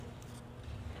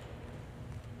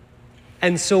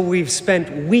And so we've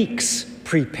spent weeks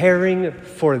preparing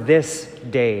for this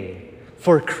day.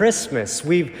 For Christmas,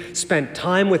 we've spent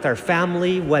time with our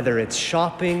family, whether it's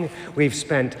shopping, we've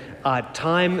spent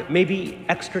time, maybe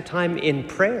extra time in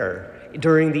prayer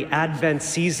during the Advent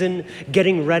season,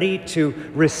 getting ready to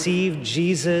receive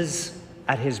Jesus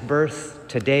at his birth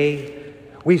today.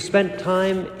 We've spent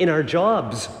time in our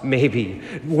jobs, maybe,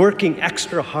 working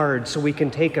extra hard so we can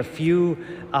take a few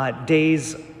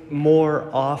days more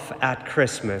off at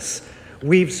Christmas.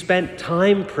 We've spent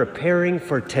time preparing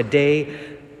for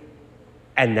today,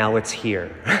 and now it's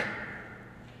here.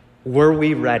 Were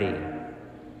we ready?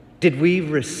 Did we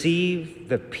receive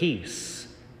the peace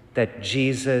that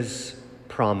Jesus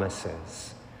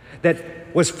promises,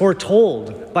 that was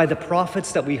foretold by the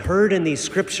prophets that we heard in these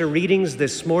scripture readings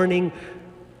this morning?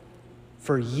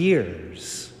 For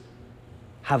years,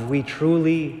 have we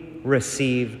truly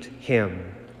received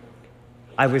him?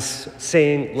 I was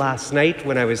saying last night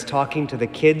when I was talking to the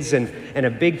kids and a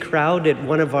big crowd at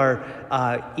one of our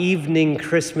evening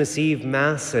Christmas Eve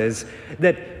masses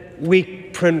that we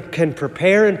can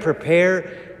prepare and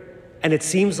prepare, and it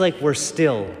seems like we're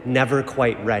still never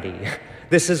quite ready.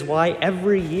 This is why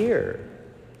every year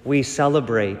we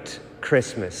celebrate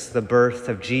Christmas, the birth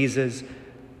of Jesus,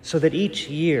 so that each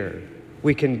year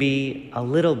we can be a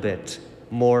little bit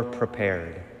more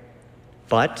prepared.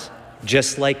 But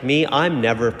just like me, I'm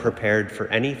never prepared for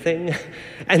anything.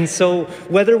 And so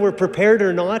whether we're prepared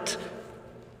or not,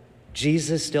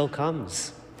 Jesus still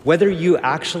comes. Whether you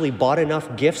actually bought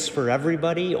enough gifts for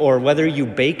everybody, or whether you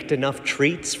baked enough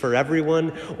treats for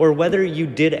everyone, or whether you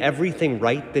did everything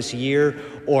right this year,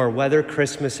 or whether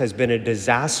Christmas has been a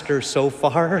disaster so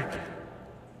far,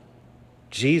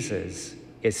 Jesus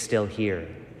is still here.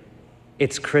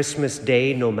 It's Christmas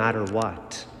Day no matter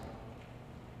what.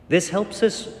 This helps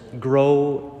us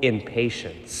grow in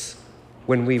patience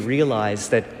when we realize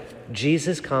that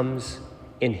Jesus comes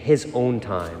in his own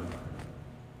time,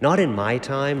 not in my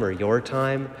time or your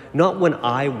time, not when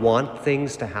I want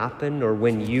things to happen or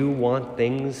when you want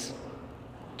things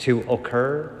to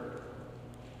occur.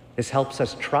 This helps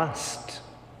us trust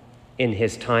in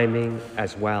his timing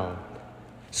as well.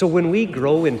 So when we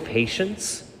grow in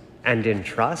patience and in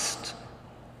trust,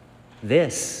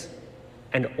 this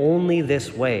and only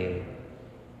this way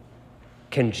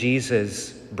can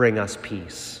Jesus bring us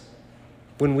peace.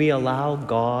 When we allow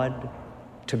God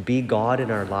to be God in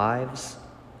our lives,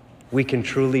 we can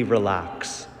truly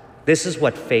relax. This is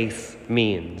what faith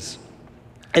means.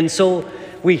 And so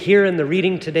we hear in the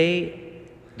reading today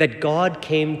that God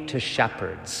came to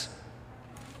shepherds.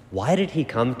 Why did he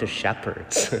come to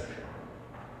shepherds?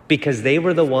 Because they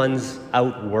were the ones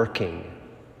out working.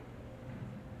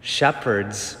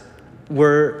 Shepherds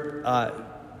were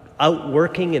out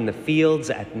working in the fields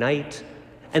at night,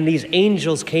 and these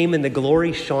angels came and the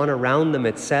glory shone around them,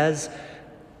 it says.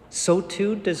 So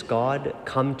too does God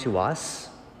come to us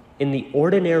in the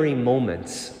ordinary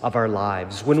moments of our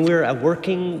lives, when we're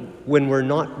working, when we're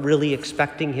not really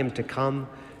expecting him to come.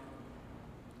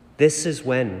 This is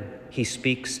when he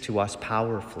speaks to us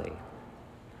powerfully.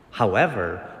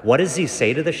 However, what does he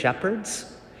say to the shepherds?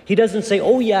 He doesn't say,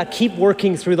 oh yeah, keep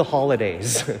working through the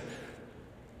holidays.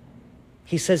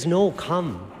 He says, no,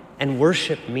 come and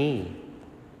worship me.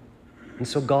 And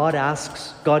so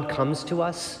God comes to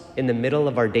us in the middle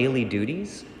of our daily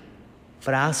duties,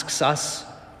 but asks us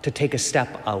to take a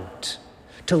step out,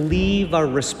 to leave our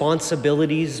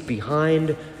responsibilities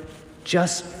behind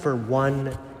just for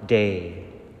one day.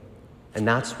 And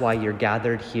that's why you're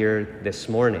gathered here this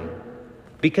morning,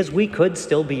 because we could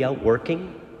still be out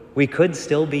working, we could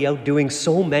still be out doing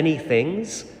so many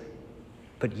things,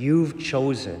 but you've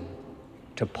chosen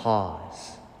to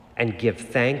pause and give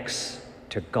thanks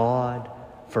to God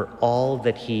for all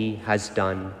that he has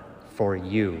done for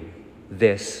you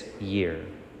this year.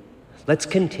 Let's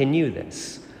continue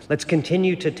this. Let's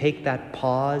continue to take that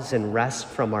pause and rest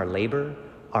from our labor,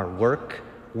 our work,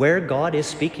 where God is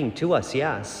speaking to us,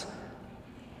 yes,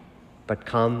 but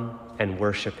come and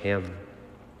worship him.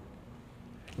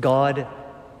 God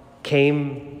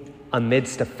came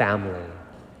amidst a family.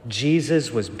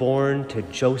 Jesus was born to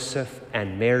Joseph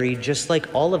and Mary, just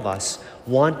like all of us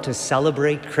want to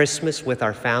celebrate Christmas with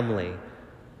our family.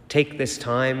 Take this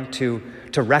time to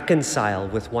reconcile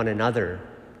with one another,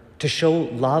 to show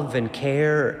love and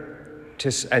care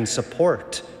and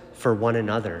support for one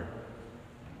another.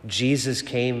 Jesus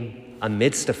came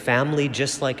amidst a family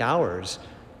just like ours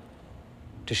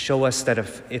to show us that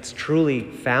it's truly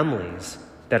families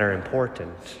that are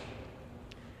important.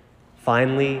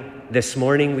 Finally, this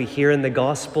morning we hear in the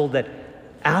gospel that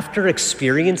after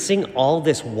experiencing all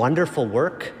this wonderful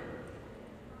work,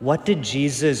 what did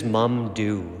Jesus' mom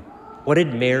do? What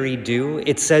did Mary do?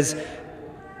 It says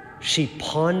she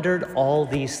pondered all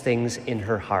these things in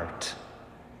her heart.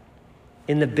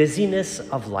 In the busyness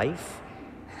of life,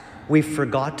 we've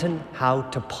forgotten how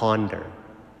to ponder,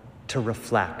 to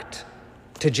reflect,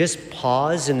 to just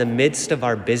pause in the midst of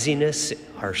our busyness,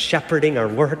 our shepherding, our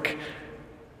work,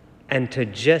 and to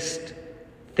just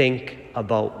think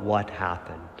about what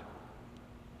happened.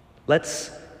 Let's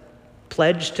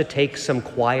pledge to take some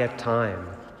quiet time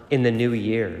in the new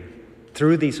year,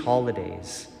 through these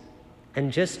holidays,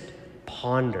 and just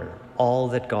ponder all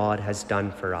that God has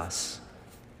done for us.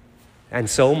 And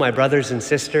so, my brothers and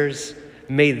sisters,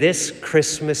 may this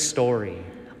Christmas story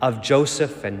of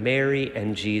Joseph and Mary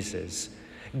and Jesus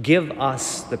give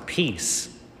us the peace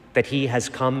that he has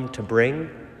come to bring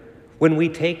when we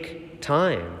take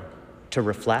time to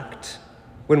reflect,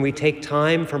 when we take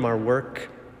time from our work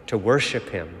to worship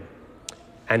him,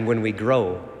 and when we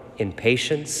grow in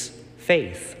patience,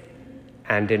 faith,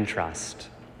 and in trust.